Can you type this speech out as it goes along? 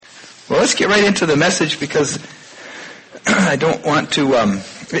Well, let's get right into the message because I don't want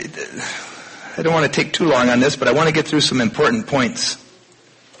to take too long on this, but I want to get through some important points.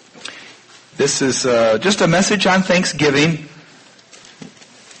 This is just a message on Thanksgiving.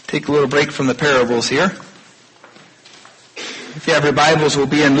 Take a little break from the parables here. If you have your Bibles, we'll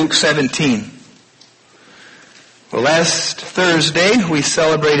be in Luke 17. Well, last Thursday we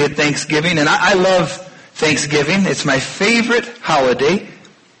celebrated Thanksgiving, and I love Thanksgiving. It's my favorite holiday.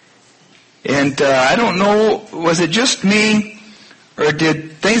 And I don't know, was it just me, or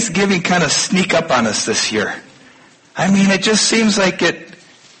did Thanksgiving kind of sneak up on us this year? I mean, it just seems like it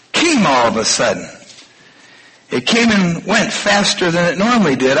came all of a sudden. It came and went faster than it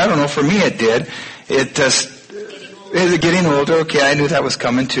normally did. I don't know, for me it did. Is it getting older? Okay, I knew that was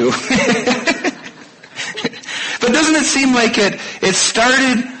coming too. But doesn't it seem like it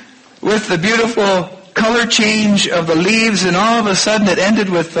started with the beautiful color change of the leaves, and all of a sudden it ended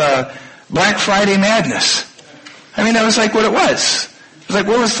with Black Friday madness? I mean, that was like what it was. It was like,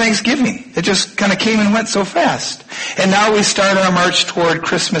 what was Thanksgiving? It just kind of came and went so fast. And now we start our march toward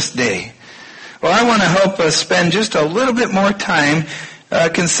Christmas Day. Well, I want to help us spend just a little bit more time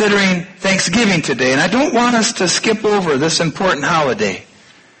considering Thanksgiving today. And I don't want us to skip over this important holiday.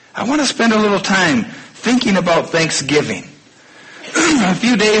 I want to spend a little time thinking about Thanksgiving. A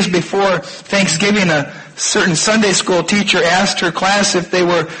few days before Thanksgiving, a certain Sunday school teacher asked her class what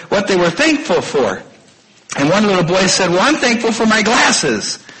they were thankful for. And one little boy said, well, I'm thankful for my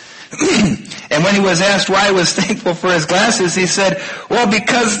glasses. And when he was asked why he was thankful for his glasses, he said, well,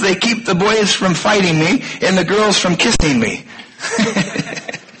 because they keep the boys from fighting me and the girls from kissing me.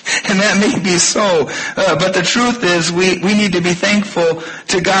 And that may be so. But the truth is we need to be thankful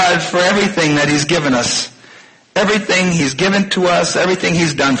to God for everything that He's given us. Everything He's given to us, everything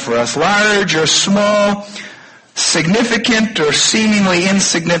He's done for us, large or small, significant or seemingly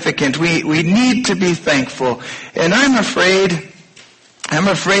insignificant. We need to be thankful. And I'm afraid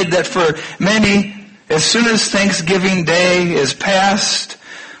that for many, as soon as Thanksgiving Day is past,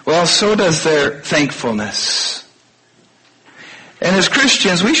 well, so does their thankfulness. And as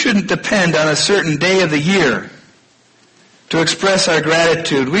Christians, we shouldn't depend on a certain day of the year to express our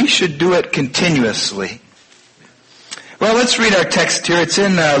gratitude. We should do it continuously. Well, let's read our text here. It's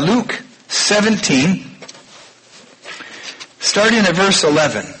in Luke 17, starting at verse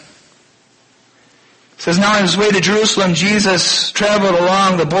 11. It says, now on his way to Jerusalem, Jesus traveled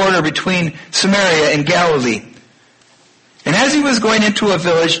along the border between Samaria and Galilee. And as he was going into a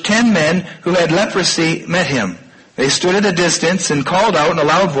village, 10 men who had leprosy met him. They stood at a distance and called out in a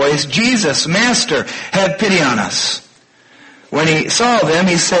loud voice, Jesus, Master, have pity on us. When he saw them,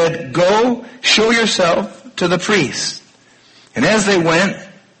 he said, go, show yourself to the priest. And as they went,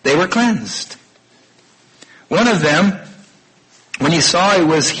 they were cleansed. One of them, when he saw he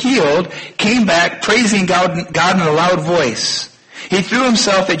was healed, came back praising God in a loud voice. He threw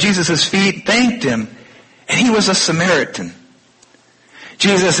himself at Jesus' feet, thanked him, and he was a Samaritan.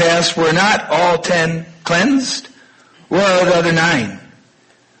 Jesus asked, were not all 10 cleansed? Where are the other 9?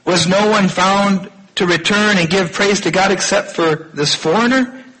 Was no one found to return and give praise to God except for this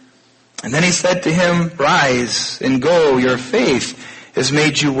foreigner? And then he said to him, rise and go, your faith has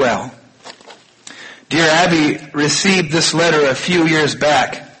made you well. Dear Abby received this letter a few years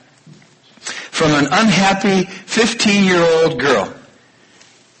back from an unhappy 15-year-old girl.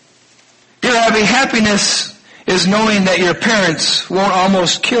 Dear Abby, happiness is knowing that your parents won't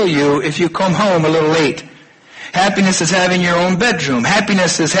almost kill you if you come home a little late. Happiness is having your own bedroom.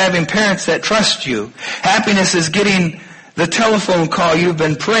 Happiness is having parents that trust you. Happiness is getting the telephone call you've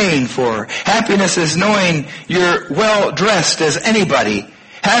been praying for. Happiness is knowing you're well dressed as anybody.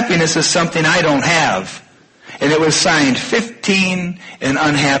 Happiness is something I don't have. And it was signed 15 and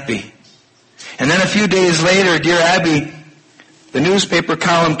unhappy. And then a few days later, dear Abby, the newspaper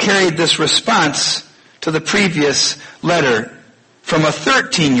column carried this response to the previous letter from a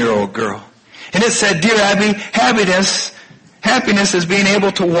 13-year-old girl. And it said, dear Abby, happiness is being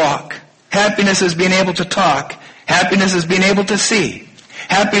able to walk. Happiness is being able to talk. Happiness is being able to see.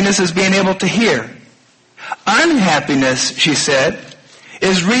 Happiness is being able to hear. Unhappiness, she said,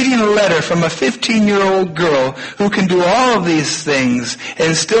 is reading a letter from a 15-year-old girl who can do all of these things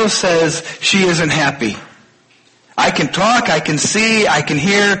and still says she isn't happy. I can talk, I can see, I can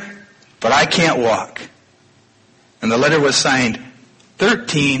hear, but I can't walk. And the letter was signed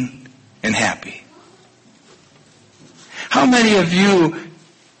 13 and happy. How many of you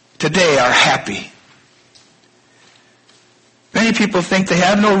today are happy? Many people think they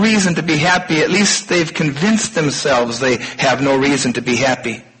have no reason to be happy. At least they've convinced themselves they have no reason to be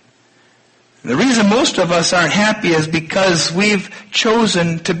happy. And the reason most of us aren't happy is because we've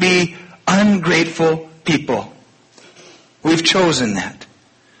chosen to be ungrateful people. We've chosen that.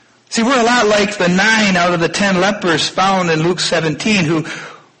 See, we're a lot like the 9 out of the 10 lepers found in Luke 17 who,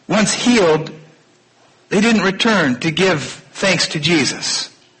 once healed, they didn't return to give thanks to Jesus.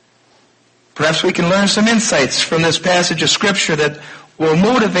 Perhaps we can learn some insights from this passage of Scripture that will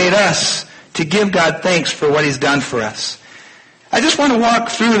motivate us to give God thanks for what He's done for us. I just want to walk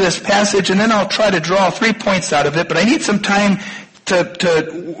through this passage, and then I'll try to draw 3 points out of it, but I need some time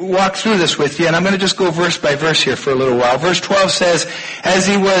to walk through this with you, and I'm going to just go verse by verse here for a little while. Verse 12 says, as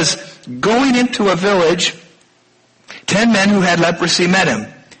he was going into a village, 10 men who had leprosy met him.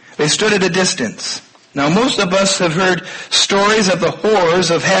 They stood at a distance. Now, most of us have heard stories of the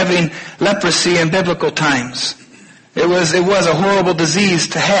horrors of having leprosy in biblical times. It was a horrible disease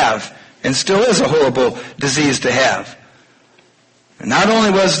to have, and still is a horrible disease to have. And not only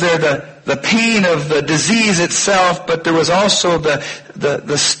was there the pain of the disease itself, but there was also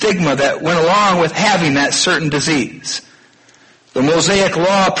the stigma that went along with having that certain disease. The Mosaic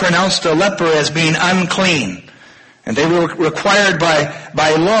law pronounced a leper as being unclean. And they were required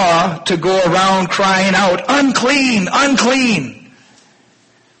by law to go around crying out, unclean, unclean,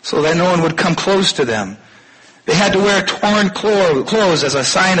 so that no one would come close to them. They had to wear torn clothes as a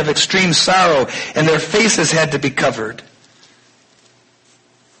sign of extreme sorrow, and their faces had to be covered.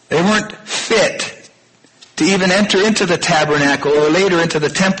 They weren't fit to even enter into the tabernacle or later into the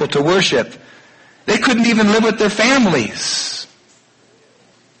temple to worship. They couldn't even live with their families.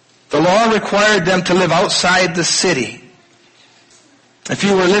 The law required them to live outside the city. If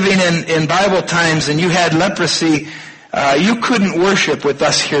you were living in Bible times and you had leprosy, you couldn't worship with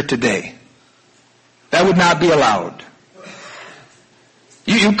us here today. That would not be allowed.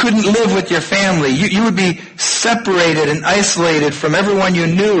 You couldn't live with your family. You would be separated and isolated from everyone you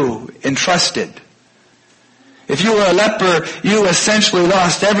knew and trusted. If you were a leper, you essentially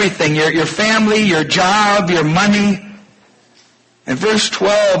lost everything. Your family, your job, your money. And verse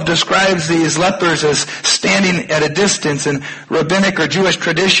 12 describes these lepers as standing at a distance, and rabbinic or Jewish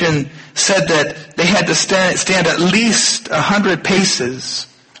tradition said that they had to stand at least 100 paces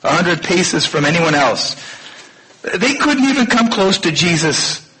from anyone else. They couldn't even come close to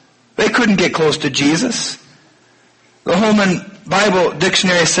Jesus. They couldn't get close to Jesus. The Holman Bible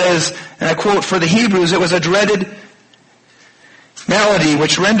Dictionary says, and I quote, for the Hebrews, it was a dreaded malady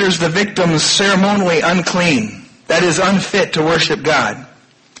which renders the victims ceremonially unclean, that is, unfit to worship God.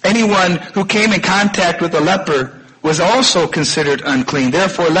 Anyone who came in contact with a leper was also considered unclean.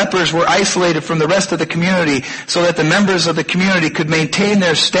 Therefore, lepers were isolated from the rest of the community so that the members of the community could maintain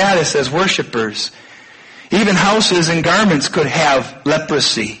their status as worshipers. Even houses and garments could have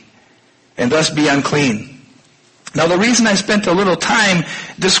leprosy and thus be unclean. Now, the reason I spent a little time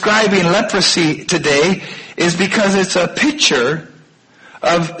describing leprosy today is because it's a picture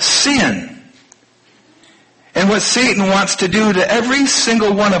of sin and what Satan wants to do to every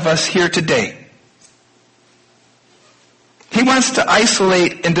single one of us here today. He wants to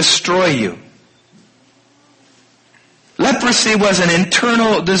isolate and destroy you. Leprosy was an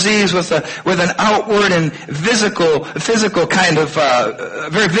internal disease with an outward and physical kind of,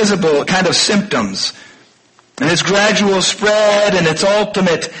 very visible kind of symptoms. And its gradual spread and its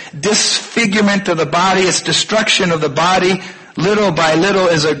ultimate disfigurement of the body, its destruction of the body, little by little,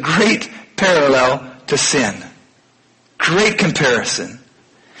 is a great parallel to sin. Great comparison.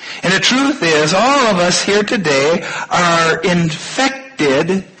 And the truth is, all of us here today are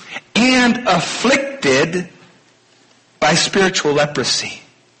infected and afflicted by spiritual leprosy.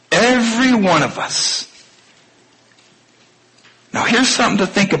 Every one of us. Now here's something to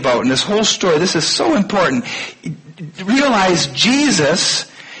think about in this whole story. This is so important. Realize Jesus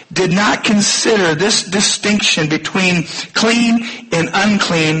did not consider this distinction between clean and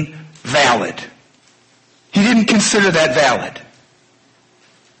unclean valid. He didn't consider that valid.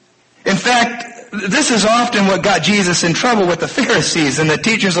 In fact, this is often what got Jesus in trouble with the Pharisees and the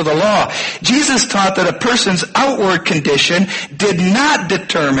teachers of the law. Jesus taught that a person's outward condition did not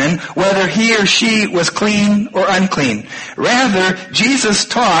determine whether he or she was clean or unclean. Rather, Jesus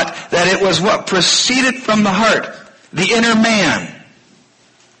taught that it was what proceeded from the heart, the inner man,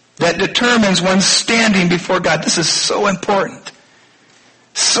 that determines one's standing before God. This is so important.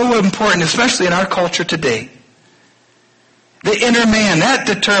 So important, especially in our culture today. The inner man, that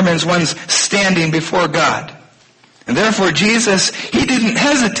determines one's standing before God. And therefore Jesus, he didn't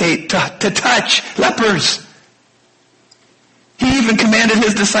hesitate to touch lepers. He even commanded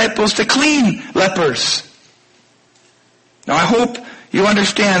his disciples to clean lepers. Now I hope you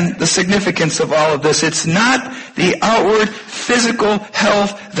understand the significance of all of this. It's not the outward physical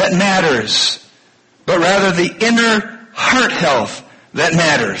health that matters, but rather the inner heart health that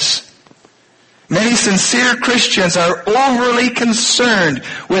matters. Many sincere Christians are overly concerned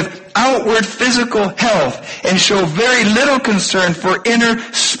with outward physical health and show very little concern for inner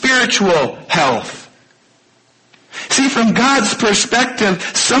spiritual health. See, from God's perspective,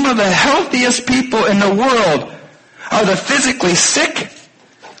 some of the healthiest people in the world are the physically sick,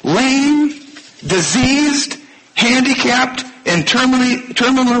 lame, diseased, handicapped, and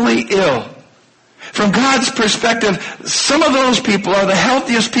terminally ill. From God's perspective, some of those people are the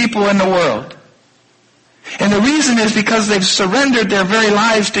healthiest people in the world. And the reason is because they've surrendered their very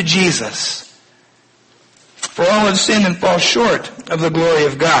lives to Jesus. For all have sinned and fall short of the glory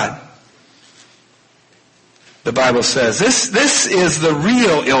of God. The Bible says this is the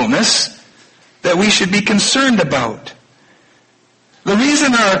real illness that we should be concerned about. The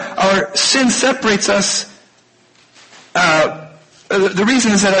reason our sin separates us, the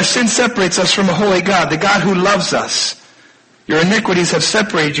reason is that our sin separates us from a holy God, the God who loves us. Your iniquities have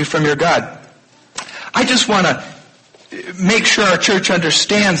separated you from your God. I just want to make sure our church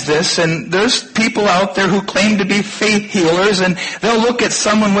understands this, and there's people out there who claim to be faith healers, and they'll look at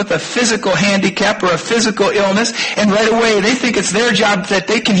someone with a physical handicap or a physical illness, and right away they think it's their job that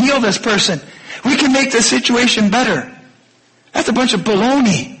they can heal this person. We can make the situation better. That's a bunch of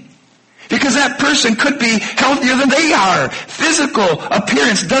baloney. Because that person could be healthier than they are. Physical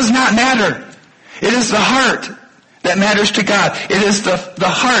appearance does not matter. It is the heart that matters to God. It is the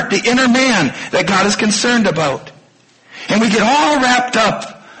heart, the inner man that God is concerned about. And we get all wrapped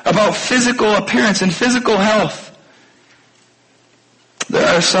up about physical appearance and physical health. There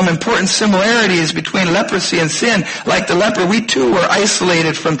are some important similarities between leprosy and sin. Like the leper, we too were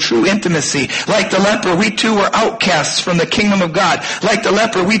isolated from true intimacy. Like the leper, we too were outcasts from the kingdom of God. Like the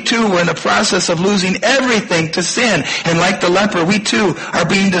leper, we too were in the process of losing everything to sin. And like the leper, we too are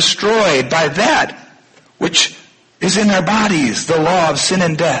being destroyed by that which is in our bodies, the law of sin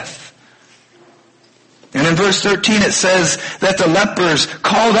and death. And in verse 13 it says that the lepers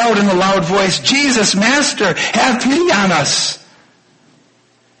called out in a loud voice, "Jesus, Master, have pity on us."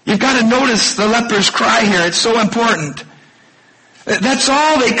 You've got to notice the leper's cry here. It's so important. That's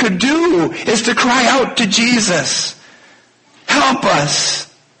all they could do, is to cry out to Jesus. Help us.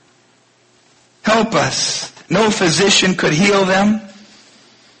 Help us. No physician could heal them.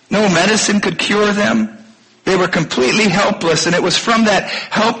 No medicine could cure them. They were completely helpless, and it was from that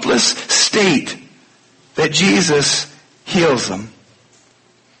helpless state that Jesus heals them.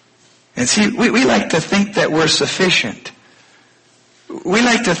 And see, we like to think that we're sufficient. We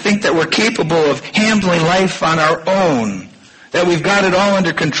like to think that we're capable of handling life on our own, that we've got it all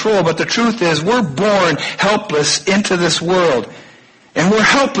under control, but the truth is we're born helpless into this world. And we're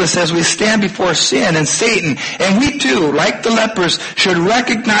helpless as we stand before sin and Satan. And we too, like the lepers, should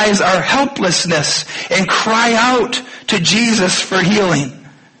recognize our helplessness and cry out to Jesus for healing.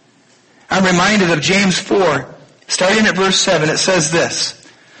 I'm reminded of James 4, starting at verse 7. It says this,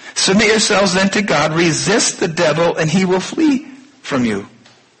 "Submit yourselves then to God, resist the devil, and he will flee from you."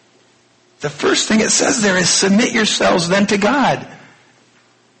 The first thing it says there is submit yourselves then to God.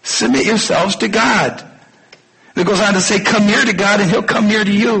 Submit yourselves to God. It goes on to say, come near to God and he'll come near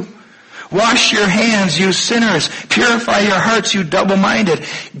to you. Wash your hands, you sinners. Purify your hearts, you double-minded.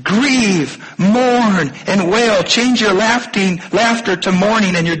 Grieve, mourn, and wail. Change your laughter to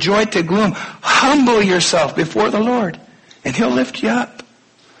mourning and your joy to gloom. Humble yourself before the Lord, and he'll lift you up.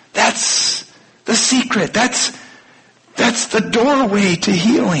 That's the secret. That's the doorway to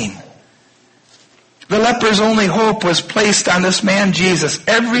healing. The lepers' only hope was placed on this man Jesus.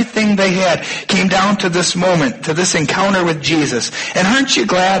 Everything they had came down to this moment, to this encounter with Jesus. And aren't you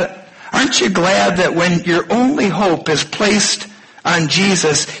glad that when your only hope is placed on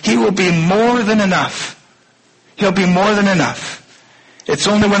Jesus, he will be more than enough. He'll be more than enough. It's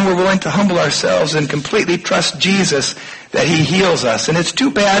only when we're willing to humble ourselves and completely trust Jesus that he heals us. And it's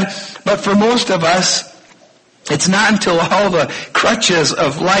too bad, but for most of us, it's not until all the crutches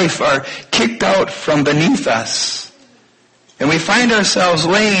of life are kicked out from beneath us, and we find ourselves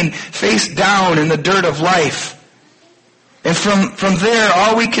laying face down in the dirt of life. And from there,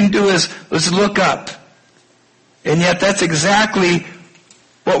 all we can do is look up. And yet that's exactly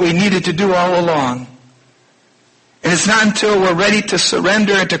what we needed to do all along. And it's not until we're ready to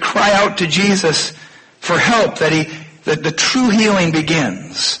surrender and to cry out to Jesus for help that the true healing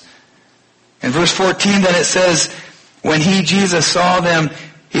begins. In verse 14 then it says, when Jesus saw them,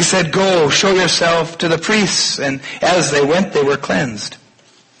 he said, "Go, show yourself to the priests." And as they went, they were cleansed.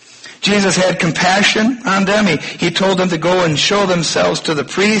 Jesus had compassion on them. He told them to go and show themselves to the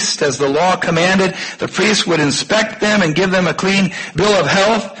priest as the law commanded. The priest would inspect them and give them a clean bill of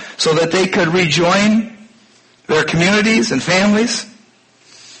health so that they could rejoin their communities and families.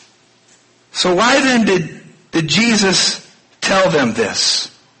 So why then did Jesus tell them this?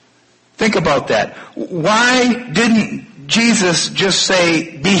 Think about that. Why didn't Jesus just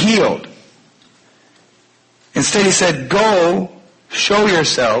say, be healed? Instead he said, go, show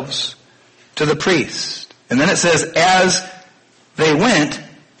yourselves to the priest. And then it says, as they went,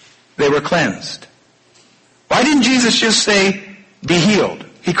 they were cleansed. Why didn't Jesus just say, be healed?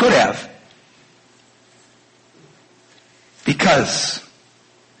 He could have. Because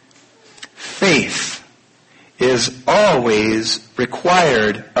faith is always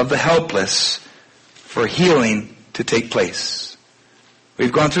required of the helpless for healing to take place.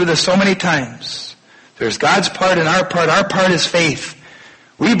 We've gone through this so many times. There's God's part and our part. Our part is faith.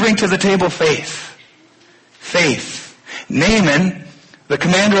 We bring to the table faith. Faith. Naaman, the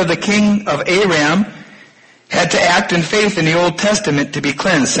commander of the king of Aram, had to act in faith in the Old Testament to be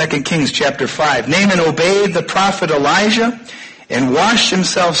cleansed. 2 Kings chapter 5. Naaman obeyed the prophet Elijah and washed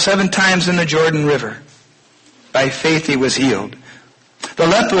himself 7 times in the Jordan River. By faith he was healed. The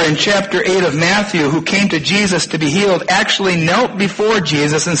leper in chapter 8 of Matthew, who came to Jesus to be healed, actually knelt before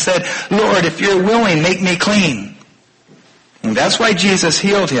Jesus and said, Lord, if you're willing, make me clean. And that's why Jesus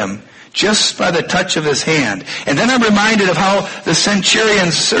healed him, just by the touch of his hand. And then I'm reminded of how the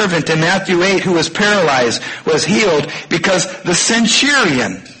centurion's servant in Matthew 8, who was paralyzed, was healed, because the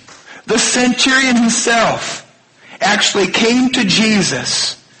centurion himself actually came to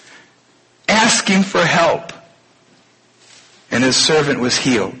Jesus asking for help. And his servant was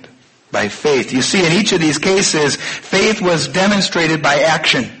healed by faith. You see, in each of these cases, faith was demonstrated by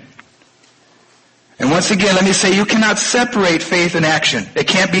action. And once again, let me say, you cannot separate faith and action. It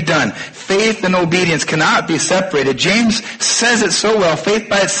can't be done. Faith and obedience cannot be separated. James says it so well. Faith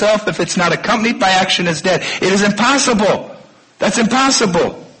by itself, if it's not accompanied by action, is dead. It is impossible. That's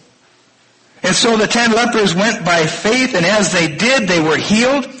impossible. And so the 10 lepers went by faith, and as they did, they were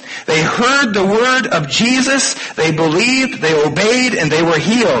healed. They heard the word of Jesus, they believed, they obeyed, and they were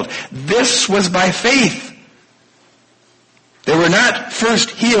healed. This was by faith. They were not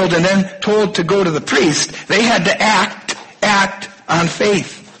first healed and then told to go to the priest. They had to act on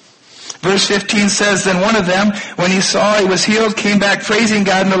faith. Verse 15 says, then one of them, when he saw he was healed, came back praising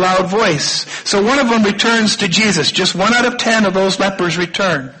God in a loud voice. So one of them returns to Jesus. Just 1 out of 10 of those lepers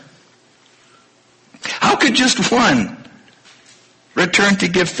return. How could just one return to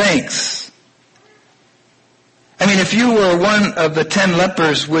give thanks? I mean, if you were one of the 10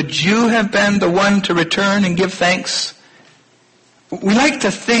 lepers, would you have been the one to return and give thanks? We like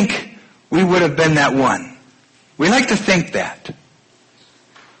to think we would have been that one. We like to think that.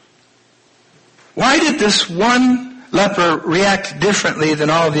 Why did this one leper react differently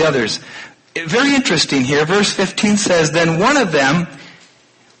than all of the others? Very interesting here. Verse 15 says, then one of them,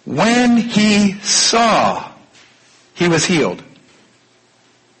 when he saw, he was healed.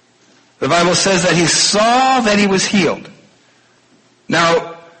 The Bible says that he saw that he was healed.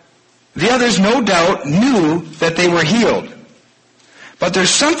 Now, the others no doubt knew that they were healed. But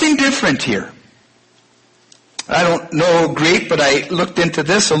there's something different here. I don't know Greek, but I looked into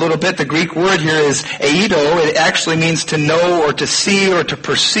this a little bit. The Greek word here is eido. It actually means to know or to see or to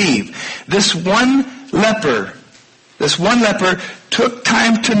perceive. This one leper took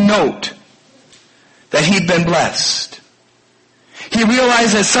time to note that he'd been blessed. He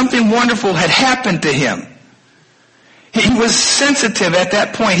realized that something wonderful had happened to him. He was sensitive at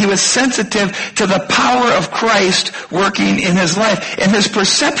that point. He was sensitive to the power of Christ working in his life. And his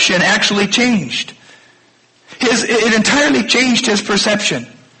perception actually changed. It entirely changed his perception.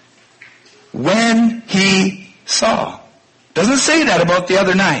 When he saw. Doesn't say that about the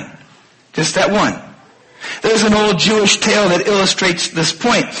other 9. Just that one. There's an old Jewish tale that illustrates this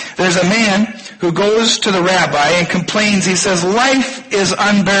point. There's a man who goes to the rabbi and complains. He says, life is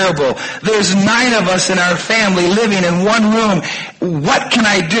unbearable. There's 9 of us in our family living in one room. What can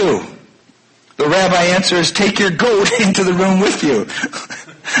I do? The rabbi answers, take your goat into the room with you.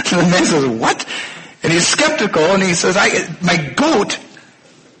 And the man says, what? And he's skeptical and he says, my goat?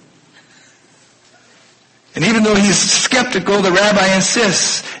 And even though he's skeptical, the rabbi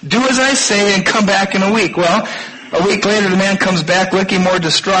insists, do as I say and come back in a week. Well, a week later the man comes back looking more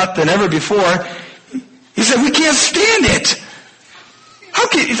distraught than ever before. He said, we can't stand it. How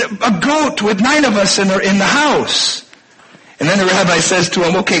can a goat with 9 of us in the house? And then the rabbi says to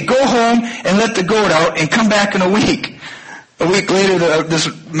him, okay, go home and let the goat out and come back in a week. A week later, this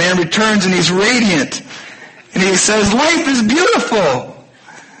man returns and he's radiant. And he says, life is beautiful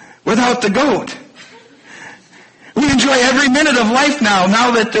without the goat. We enjoy every minute of life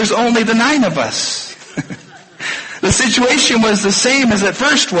now that there's only the 9 of us. The situation was the same as it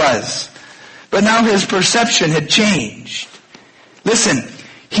first was. But now his perception had changed. Listen,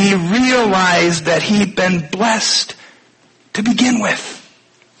 he realized that he'd been blessed to begin with.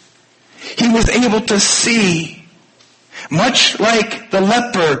 He was able to see, much like the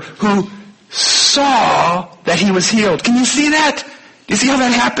leper who saw that he was healed. Can you see that? Do you see how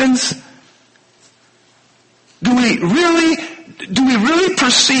that happens? Do we really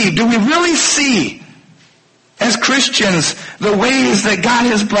perceive, do we really see as Christians the ways that God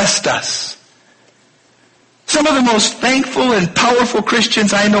has blessed us? Some of the most thankful and powerful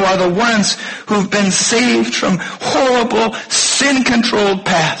Christians I know are the ones who've been saved from horrible, sin-controlled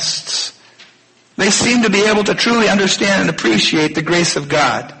pasts. They seem to be able to truly understand and appreciate the grace of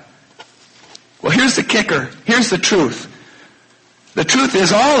God. Well, here's the kicker. Here's the truth. The truth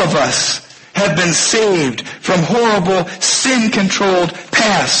is all of us have been saved from horrible, sin-controlled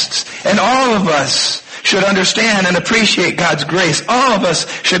pasts. And all of us should understand and appreciate God's grace. All of us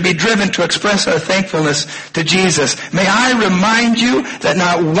should be driven to express our thankfulness to Jesus. May I remind you that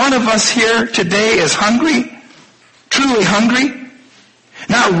not one of us here today is hungry, truly hungry.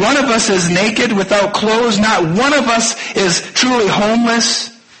 Not one of us is naked without clothes. Not one of us is truly homeless.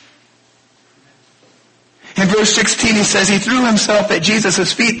 In verse 16 he says he threw himself at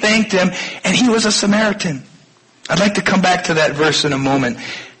Jesus' feet, thanked him, and he was a Samaritan. I'd like to come back to that verse in a moment.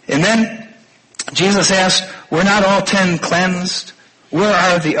 And then Jesus asked, were not all 10 cleansed? Where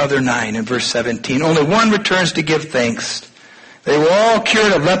are the other 9? In verse 17. Only one returns to give thanks. They were all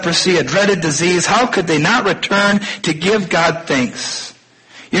cured of leprosy, a dreaded disease. How could they not return to give God thanks?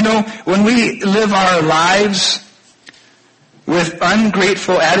 You know, when we live our lives with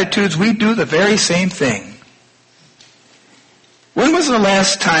ungrateful attitudes, we do the very same thing. When was the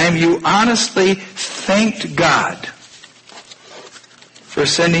last time you honestly thanked God for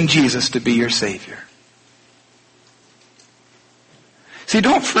sending Jesus to be your Savior? See,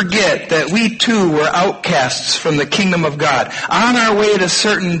 don't forget that we too were outcasts from the kingdom of God, on our way to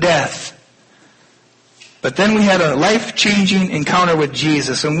certain death. But then we had a life-changing encounter with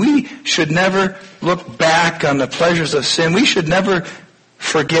Jesus, and we should never look back on the pleasures of sin. We should never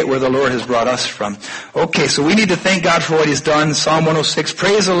forget where the Lord has brought us from. Okay, so we need to thank God for what He's done. Psalm 106,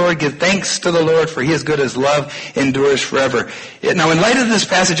 praise the Lord, give thanks to the Lord, for He is good, His love endures forever. Now, in light of this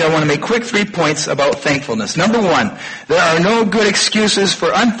passage, I want to make quick 3 points about thankfulness. Number 1, there are no good excuses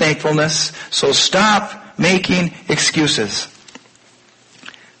for unthankfulness, so stop making excuses.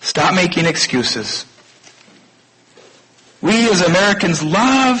 Stop making excuses. We as Americans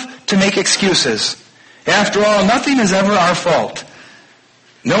love to make excuses. After all, nothing is ever our fault.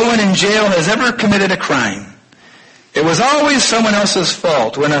 No one in jail has ever committed a crime. It was always someone else's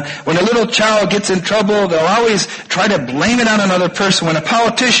fault. When a little child gets in trouble, they'll always try to blame it on another person. When a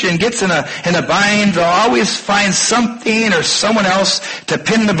politician gets in a bind, they'll always find something or someone else to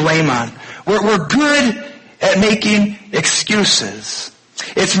pin the blame on. We're good at making excuses.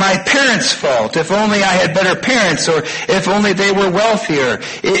 It's my parents' fault. If only I had better parents, or if only they were wealthier.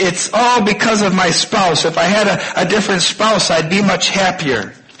 It's all because of my spouse. If I had a different spouse, I'd be much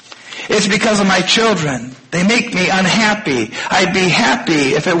happier. It's because of my children. They make me unhappy. I'd be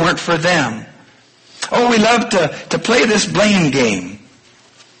happy if it weren't for them. Oh, we love to play this blame game.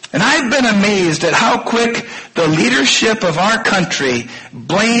 And I've been amazed at how quick the leadership of our country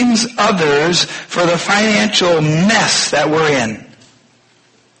blames others for the financial mess that we're in.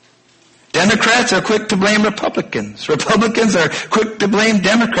 Democrats are quick to blame Republicans. Republicans are quick to blame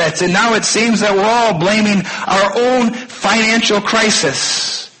Democrats. And now it seems that we're all blaming our own financial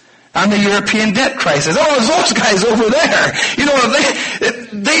crisis on the European debt crisis. Oh, it's those guys over there. You know,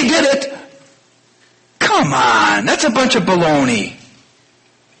 they did it. Come on. That's a bunch of baloney.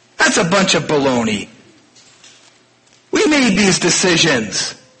 That's a bunch of baloney. We made these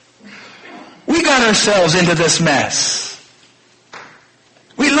decisions. We got ourselves into this mess.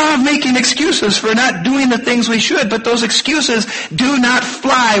 We love making excuses for not doing the things we should, but those excuses do not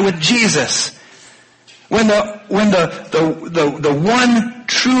fly with Jesus. When the one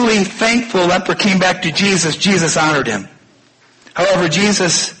truly thankful leper came back to Jesus, Jesus honored him. However,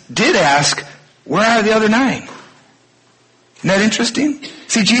 Jesus did ask, where are the other 9? Isn't that interesting?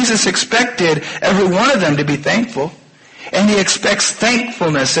 See, Jesus expected every one of them to be thankful. And He expects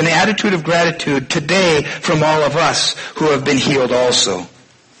thankfulness and the attitude of gratitude today from all of us who have been healed also.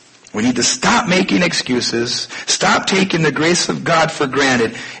 We need to stop making excuses, stop taking the grace of God for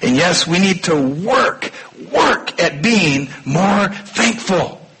granted, and yes, we need to work at being more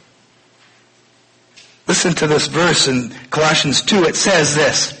thankful. Listen to this verse in Colossians 2. It says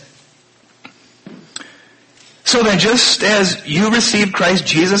this. So then, just as you received Christ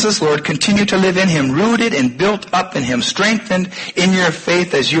Jesus as Lord, continue to live in Him, rooted and built up in Him, strengthened in your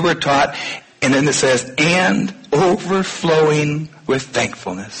faith as you were taught. And then it says, and overflowing with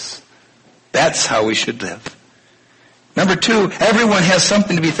thankfulness. That's how we should live. Number 2, everyone has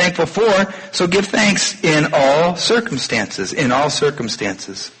something to be thankful for, so give thanks in all circumstances. In all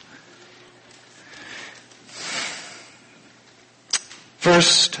circumstances. 1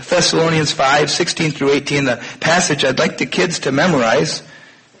 Thessalonians 5:16 through 18, the passage I'd like the kids to memorize.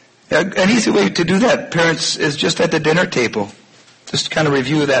 An easy way to do that, parents, is just at the dinner table. Just kind of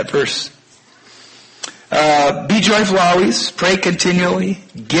review that verse. Be joyful always, pray continually,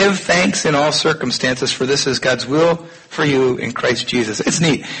 give thanks in all circumstances, for this is God's will for you in Christ Jesus. It's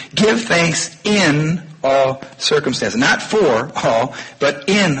neat. Give thanks in all circumstances. Not for all, but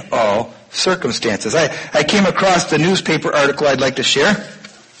in all circumstances. I came across the newspaper article I'd like to share.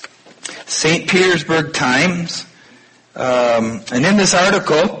 St. Petersburg Times. And in this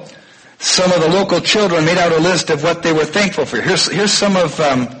article, some of the local children made out a list of what they were thankful for. Here's some of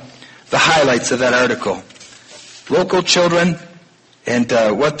the highlights of that article. Local children and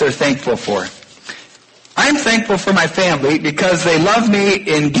what they're thankful for. I'm thankful for my family because they love me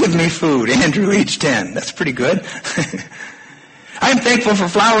and give me food. Andrew, age 10. That's pretty good. I'm thankful for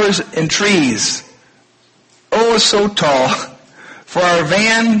flowers and trees. Oh, so tall. For our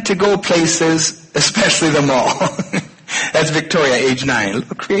van to go places, especially the mall. That's Victoria, age 9. A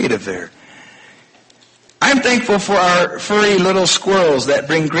little creative there. I'm thankful for our furry little squirrels that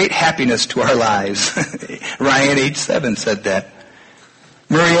bring great happiness to our lives. Ryan, age 7, said that.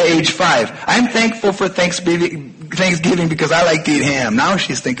 Maria, age 5. I'm thankful for Thanksgiving because I like to eat ham. Now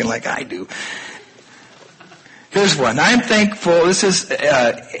she's thinking like I do. Here's one. I'm thankful. This is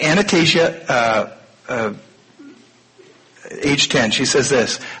Anastasia, age 10. She says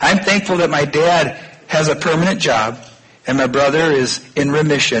this. I'm thankful that my dad has a permanent job and my brother is in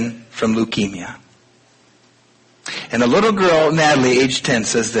remission from leukemia. And a little girl, Natalie, age 10,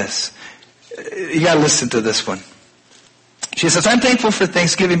 says this. You got to listen to this one. She says, I'm thankful for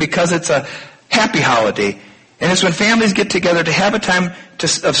Thanksgiving because it's a happy holiday. And it's when families get together to have a time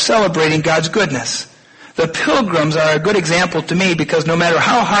of celebrating God's goodness. The Pilgrims are a good example to me because no matter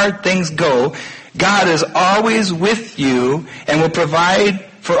how hard things go, God is always with you and will provide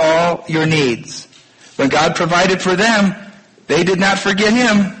for all your needs. When God provided for them, they did not forget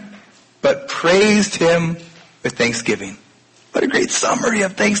Him, but praised Him with thanksgiving. What a great summary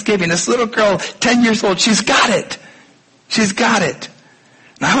of Thanksgiving. This little girl, 10 years old, she's got it. She's got it.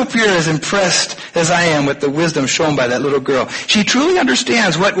 And I hope you're as impressed as I am with the wisdom shown by that little girl. She truly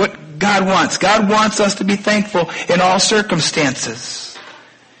understands what God wants. God wants us to be thankful in all circumstances.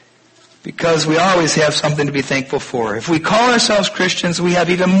 Because we always have something to be thankful for. If we call ourselves Christians, we have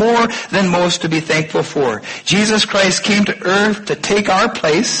even more than most to be thankful for. Jesus Christ came to earth to take our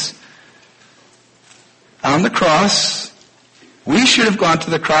place on the cross. We should have gone to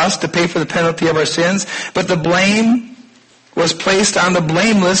the cross to pay for the penalty of our sins, but the blame was placed on the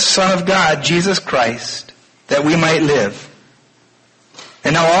blameless Son of God, Jesus Christ, that we might live.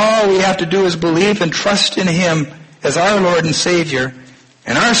 And now all we have to do is believe and trust in Him as our Lord and Savior,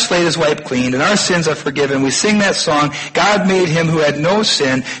 and our slate is wiped clean, and our sins are forgiven. We sing that song, God made Him who had no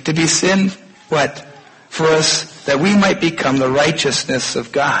sin to be sin, what? For us, that we might become the righteousness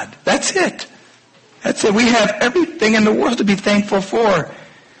of God. That's it. That's it. We have everything in the world to be thankful for.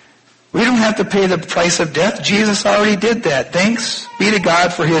 We don't have to pay the price of death. Jesus already did that. Thanks be to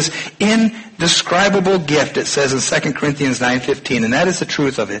God for His indescribable gift, it says in 2 Corinthians 9:15, and that is the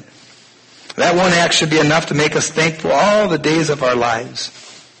truth of it. That one act should be enough to make us thankful all the days of our lives.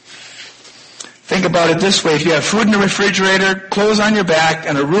 Think about it this way. If you have food in the refrigerator, clothes on your back,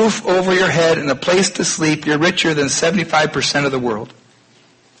 and a roof over your head, and a place to sleep, you're richer than 75% of the world.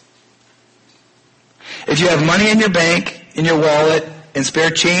 If you have money in your bank, in your wallet, and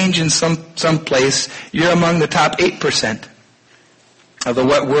spare change in some place, you're among the top 8% of the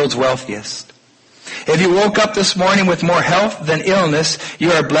world's wealthiest. If you woke up this morning with more health than illness,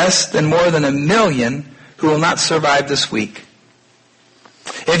 you are blessed than more than 1 million who will not survive this week.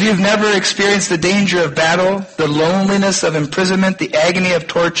 If you've never experienced the danger of battle, the loneliness of imprisonment, the agony of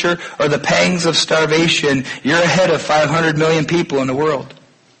torture, or the pangs of starvation, you're ahead of 500 million people in the world.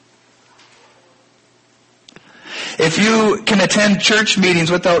 If you can attend church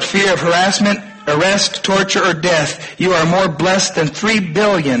meetings without fear of harassment, arrest, torture, or death, you are more blessed than 3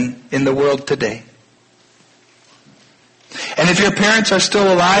 billion in the world today. And if your parents are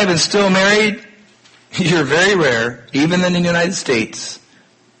still alive and still married, you're very rare, even in the United States.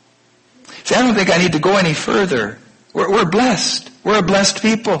 See, I don't think I need to go any further. We're blessed. We're a blessed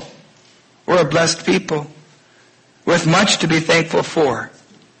people. We're a blessed people with much to be thankful for.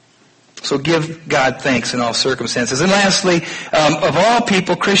 So give God thanks in all circumstances. And lastly, of all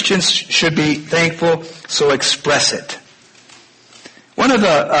people, Christians should be thankful, so express it. One of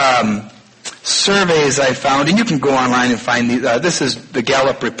the surveys I found, and you can go online and find these, this is the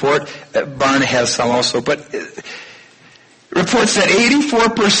Gallup report. Barna has some also, but reports that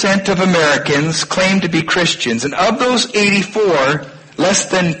 84% of Americans claim to be Christians. And of those 84, less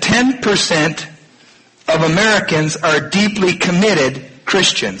than 10% of Americans are deeply committed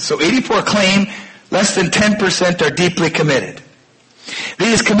Christians. So 84 claim, less than 10% are deeply committed.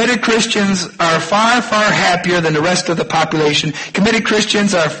 These committed Christians are far, far happier than the rest of the population. Committed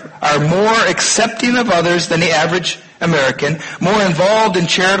Christians are more accepting of others than the average American, more involved in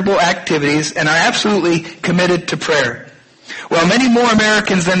charitable activities, and are absolutely committed to prayer. While many more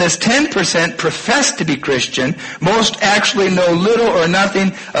Americans than this 10% profess to be Christian, most actually know little or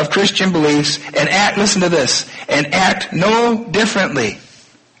nothing of Christian beliefs and act, listen to this, and act no differently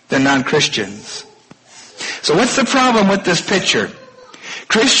than non-Christians. So what's the problem with this picture?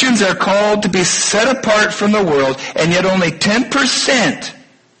 Christians are called to be set apart from the world, and yet only 10%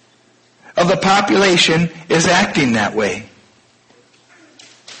 of the population is acting that way.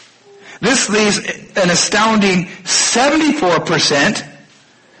 This leaves an astounding 74%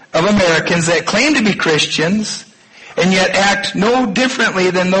 of Americans that claim to be Christians and yet act no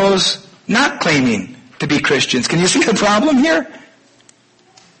differently than those not claiming to be Christians. Can you see the problem here?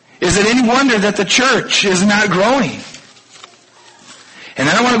 Is it any wonder that the church is not growing? And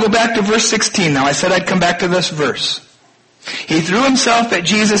then I want to go back to verse 16 now. I said I'd come back to this verse. He threw himself at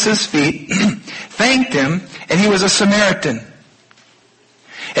Jesus' feet, thanked him, and he was a Samaritan.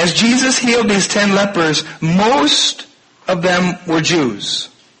 As Jesus healed these 10 lepers, most of them were Jews.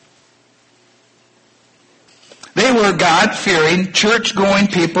 They were God-fearing, church-going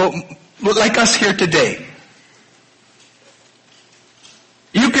people like us here today.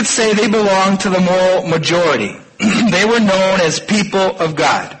 You could say they belonged to the moral majority. They were known as people of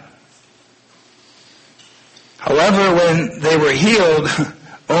God. However, when they were healed,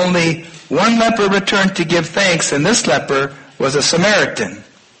 only one leper returned to give thanks, and this leper was a Samaritan.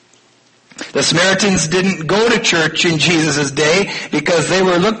 The Samaritans didn't go to church in Jesus' day because they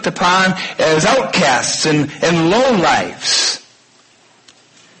were looked upon as outcasts and lowlifes.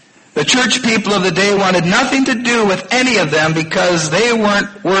 The church people of the day wanted nothing to do with any of them because they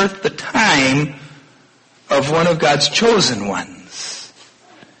weren't worth the time of one of God's chosen ones.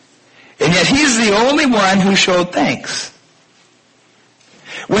 And yet he's the only one who showed thanks.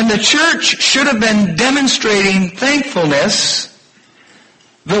 When the church should have been demonstrating thankfulness,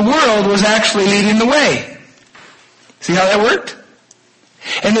 the world was actually leading the way. See how that worked?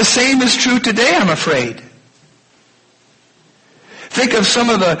 And the same is true today, I'm afraid. Think of some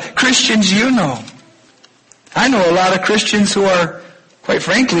of the Christians you know. I know a lot of Christians who are, quite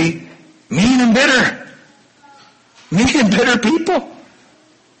frankly, mean and bitter. Mean and bitter people.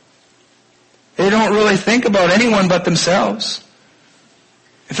 They don't really think about anyone but themselves.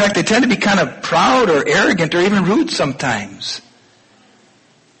 In fact, they tend to be kind of proud or arrogant or even rude sometimes.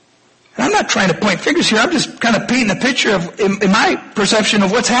 And I'm not trying to point fingers here. I'm just kind of painting a picture of, in my perception,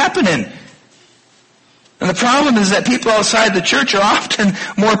 of what's happening. And the problem is that people outside the church are often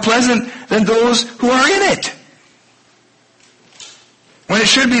more pleasant than those who are in it. When it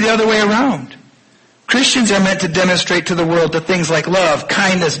should be the other way around. Christians are meant to demonstrate to the world the things like love,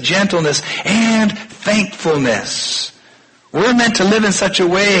 kindness, gentleness, and thankfulness. We're meant to live in such a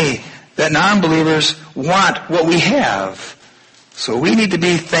way that non-believers want what we have. So we need to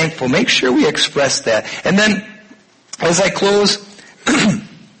be thankful. Make sure we express that. And then, as I close,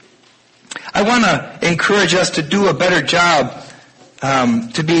 I want to encourage us to do a better job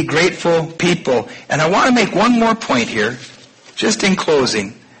to be grateful people. And I want to make one more point here, just in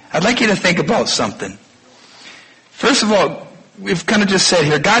closing. I'd like you to think about something. First of all, we've kind of just said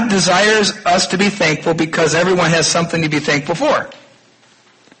here, God desires us to be thankful because everyone has something to be thankful for.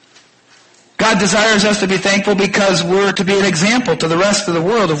 God desires us to be thankful because we're to be an example to the rest of the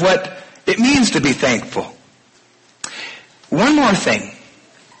world of what it means to be thankful. One more thing.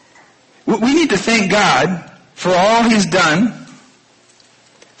 We need to thank God for all He's done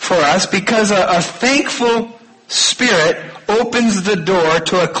for us because a thankful spirit opens the door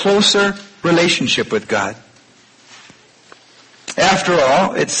to a closer relationship with God. After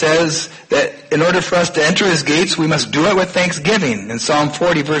all, it says that in order for us to enter His gates, we must do it with thanksgiving. In Psalm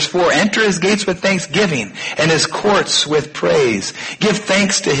 40, verse 4, enter His gates with thanksgiving and His courts with praise. Give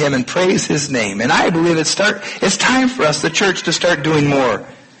thanks to Him and praise His name. And I believe it's time for us, the church, to start doing more.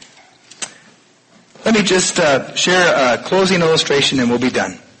 Let me just share a closing illustration and we'll be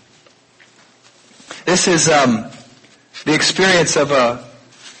done. This is the experience of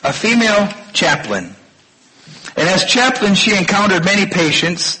a a female chaplain. And as chaplain, she encountered many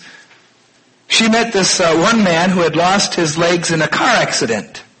patients. She met this one man who had lost his legs in a car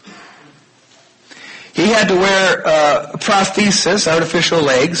accident. He had to wear a prosthesis, artificial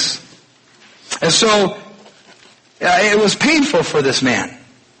legs. And so it was painful for this man.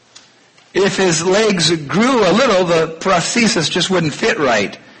 If his legs grew a little, the prosthesis just wouldn't fit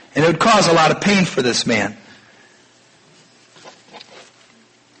right. And it would cause a lot of pain for this man.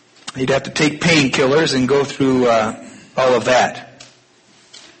 He'd have to take painkillers and go through all of that.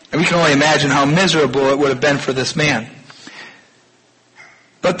 And we can only imagine how miserable it would have been for this man.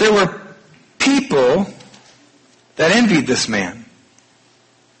 But there were people that envied this man.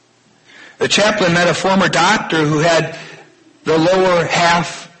 The chaplain met a former doctor who had the lower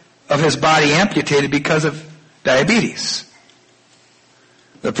half of his body amputated because of diabetes.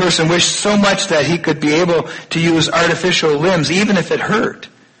 The person wished so much that he could be able to use artificial limbs, even if it hurt,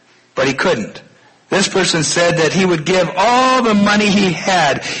 but he couldn't. This person said that he would give all the money he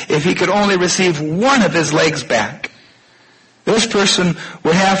had if he could only receive one of his legs back. This person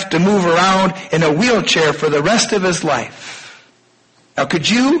would have to move around in a wheelchair for the rest of his life. Now, could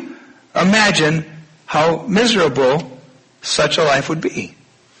you imagine how miserable such a life would be?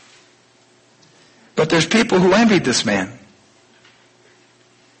 But there's people who envied this man.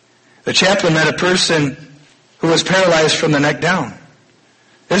 The chaplain met a person who was paralyzed from the neck down.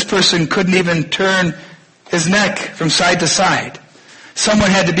 This person couldn't even turn his neck from side to side. Someone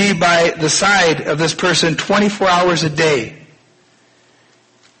had to be by the side of this person 24 hours a day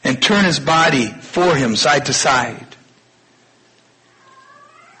and turn his body for him side to side.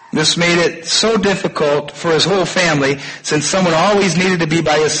 This made it so difficult for his whole family since someone always needed to be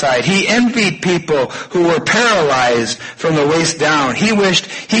by his side. He envied people who were paralyzed from the waist down. He wished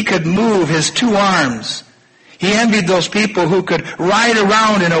he could move his two arms. He envied those people who could ride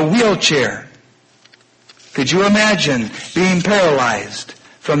around in a wheelchair. Could you imagine being paralyzed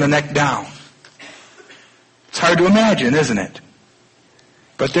from the neck down? It's hard to imagine, isn't it?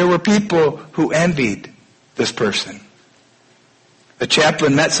 But there were people who envied this person. The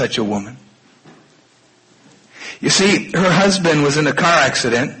chaplain met such a woman. You see, her husband was in a car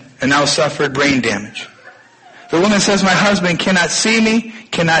accident and now suffered brain damage. The woman says, my husband cannot see me,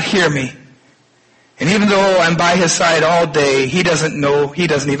 cannot hear me. And even though I'm by his side all day, he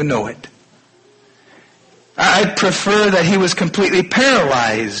doesn't even know it. I'd prefer that he was completely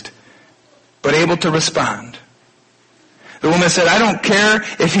paralyzed, but able to respond. The woman said, I don't care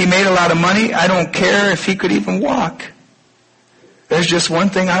if he made a lot of money. I don't care if he could even walk. There's just one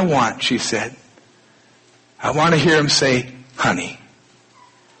thing I want, she said. I want to hear him say, honey.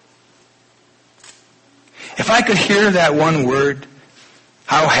 If I could hear that one word,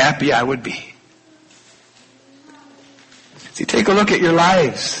 how happy I would be. See, take a look at your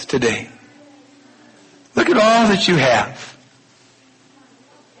lives today. Look at all that you have.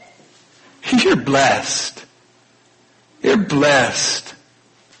 You're blessed. You're blessed.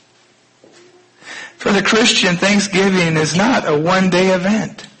 For the Christian, Thanksgiving is not a one-day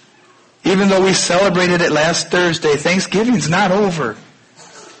event. Even though we celebrated it last Thursday, Thanksgiving's not over.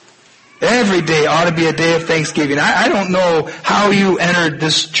 Every day ought to be a day of Thanksgiving. I don't know how you entered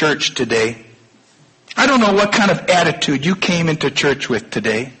this church today. I don't know what kind of attitude you came into church with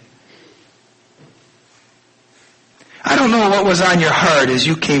today. I don't know what was on your heart as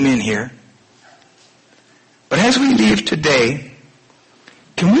you came in here. But as we leave today,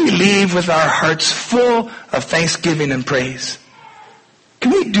 can we leave with our hearts full of thanksgiving and praise?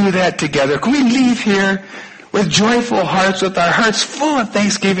 Can we do that together? Can we leave here with joyful hearts, with our hearts full of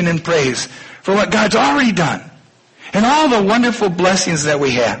thanksgiving and praise for what God's already done and all the wonderful blessings that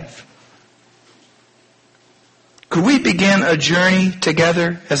we have? Could we begin a journey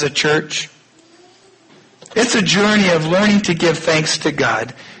together as a church? It's a journey of learning to give thanks to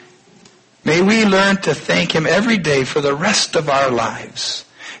God. May we learn to thank Him every day for the rest of our lives.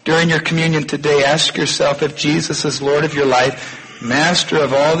 During your communion today, ask yourself if Jesus is Lord of your life, Master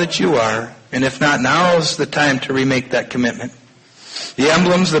of all that you are, and if not, now is the time to remake that commitment. The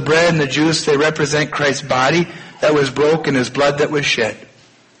emblems, the bread and the juice, they represent Christ's body that was broken, His blood that was shed.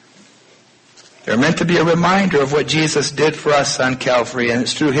 They're meant to be a reminder of what Jesus did for us on Calvary, and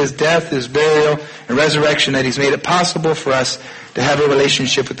it's through His death, His burial, and resurrection that He's made it possible for us to have a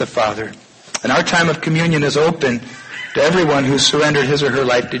relationship with the Father. And our time of communion is open to everyone who surrendered his or her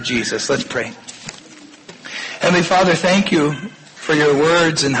life to Jesus. Let's pray. Heavenly Father, thank you for your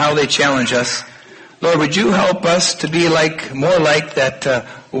words and how they challenge us. Lord, would you help us to be more like that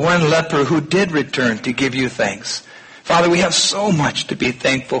one leper who did return to give you thanks. Father, we have so much to be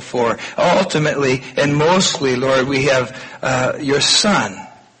thankful for. Ultimately and mostly, Lord, we have your Son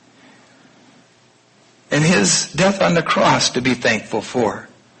and his death on the cross to be thankful for.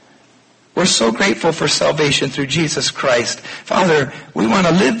 We're so grateful for salvation through Jesus Christ. Father, we want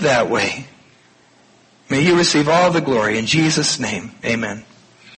to live that way. May you receive all the glory. In Jesus' name, amen.